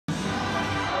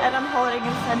Hall and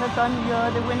Alexander Dunn.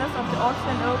 You're the winners of the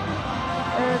Austrian Open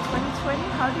 2020.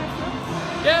 How do you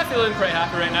feel? Yeah, feeling pretty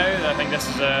happy right now. I think this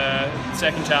is a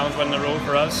second challenge win in a row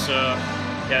for us. So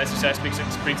yeah, success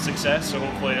breeds success. So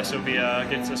hopefully this will be a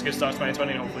good start to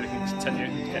 2020, and hopefully we can continue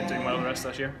doing well the rest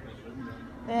of this year.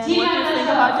 And what do you think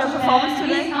about your performance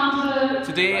today?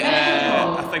 Today,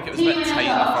 I think it was a bit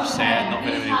tight in the first set, not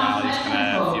very many rallies,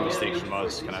 a few mistakes from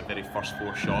us, very first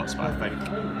 4 shots, but I think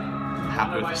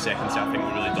happy with the second set. I think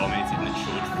we really dominated and it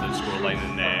showed for the scoreline,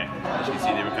 and as you can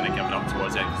see they were giving up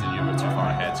towards it because they knew we were too far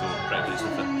ahead, so pretty pleased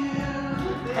with it.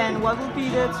 And what will be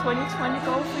the 2020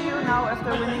 goal for you now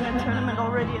after winning a tournament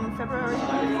already in February?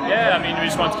 Yeah, I mean, we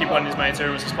just want to keep winning as many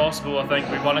tournaments as possible. I think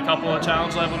we've won a couple of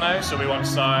challenge level now, so we want to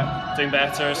start doing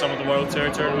better some of the World Tour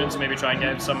tournaments, maybe try and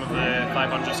get some of the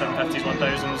 500s, 750s,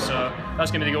 1000s. So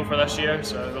that's going to be the goal for this year,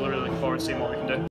 so we're really looking forward to seeing what we can do.